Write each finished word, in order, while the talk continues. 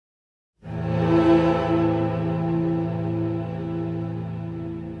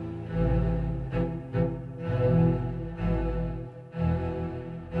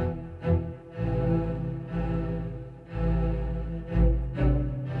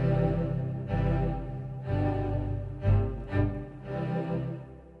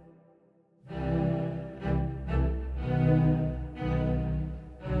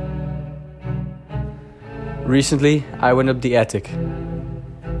Recently, I went up the attic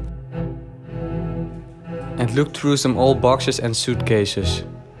and looked through some old boxes and suitcases.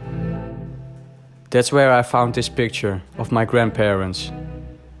 That's where I found this picture of my grandparents.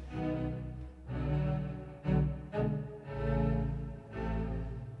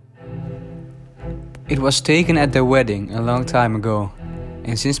 It was taken at their wedding a long time ago,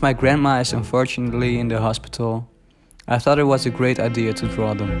 and since my grandma is unfortunately in the hospital, I thought it was a great idea to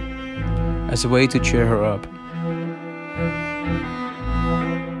draw them, as a way to cheer her up.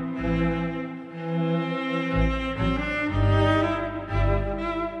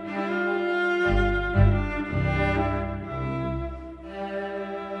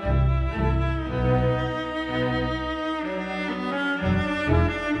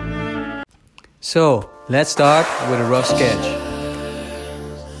 So, let's start with a rough sketch.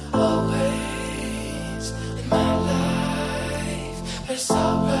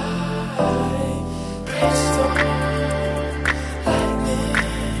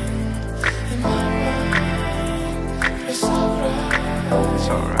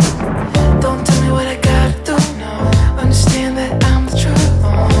 Don't tell me what I gotta do. Understand that I'm the truth.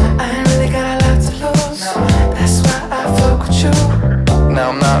 I ain't really got a lot to lose. That's why I fuck with you. Now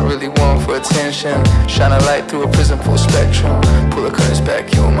I'm not really one for attention. Shine a light through a prism full spectrum. Pull the curtains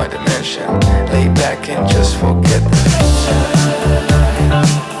back, you're in my dimension. Lay back and just forget the future.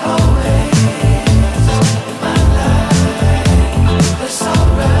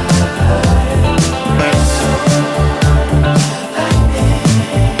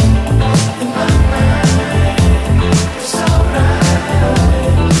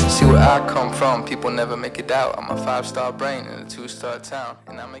 People never make it out. I'm a 5-star brain in a 2-star town,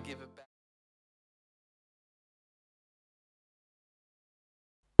 and I'ma give it back.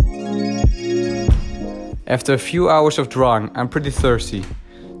 After a few hours of drawing, I'm pretty thirsty,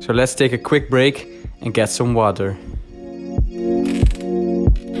 so let's take a quick break and get some water.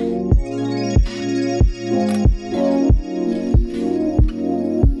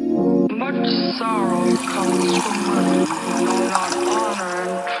 Much sorrow comes from money, no, not honor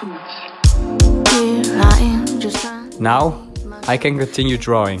and truth. Now, I can continue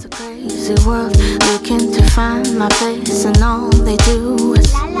drawing. It's a crazy world, looking to find my place, and all they do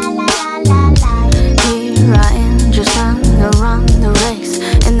is la la la la la. Here I am, just trying to run the race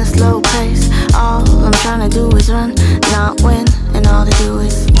in the slow pace. All I'm trying to do is run, not win, and all they do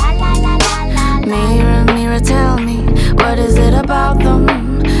is la la la la la. Mirror, mirror, tell me, what is it about them?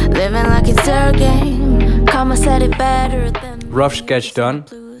 Living like it's their game. Karma said it better than. Rough sketch done.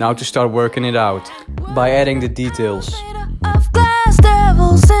 Now to start working it out by adding the details. Of glass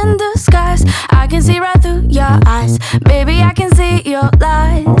devils in disguise, I can see right through your eyes, baby. I can see your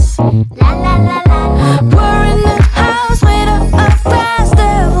lies. La la la la. We're in the house made up of glass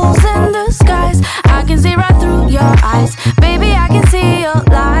devils in disguise. I can see right through your eyes, baby. I can see your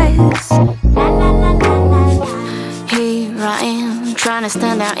lies. La la la la la. Here I am, trying to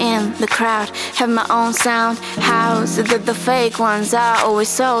stand out in the crowd, have my own sound. How's it that the fake ones are always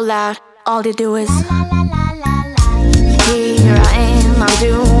so loud? All they do is la la la la la. Here I am, I'm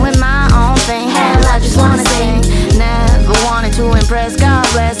doing my own thing. Hell, I just wanna sing. Never wanted to impress, God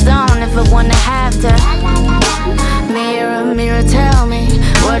bless. Don't ever wanna have to. Mirror, mirror, tell me,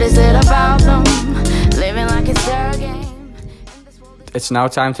 what is it about them? Living like it's their game. It's now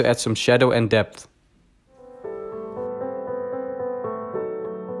time to add some shadow and depth.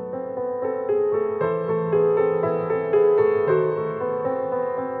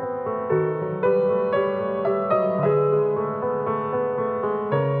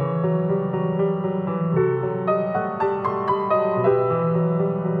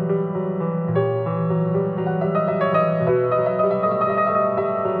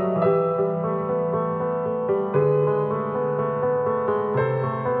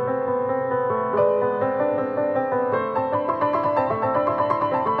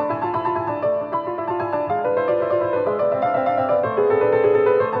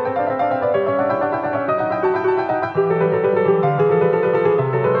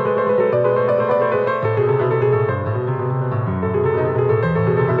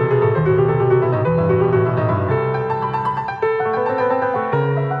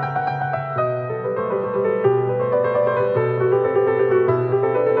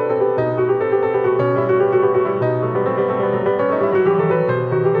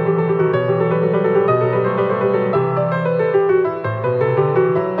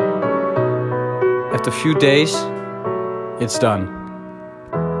 After a few days, it's done.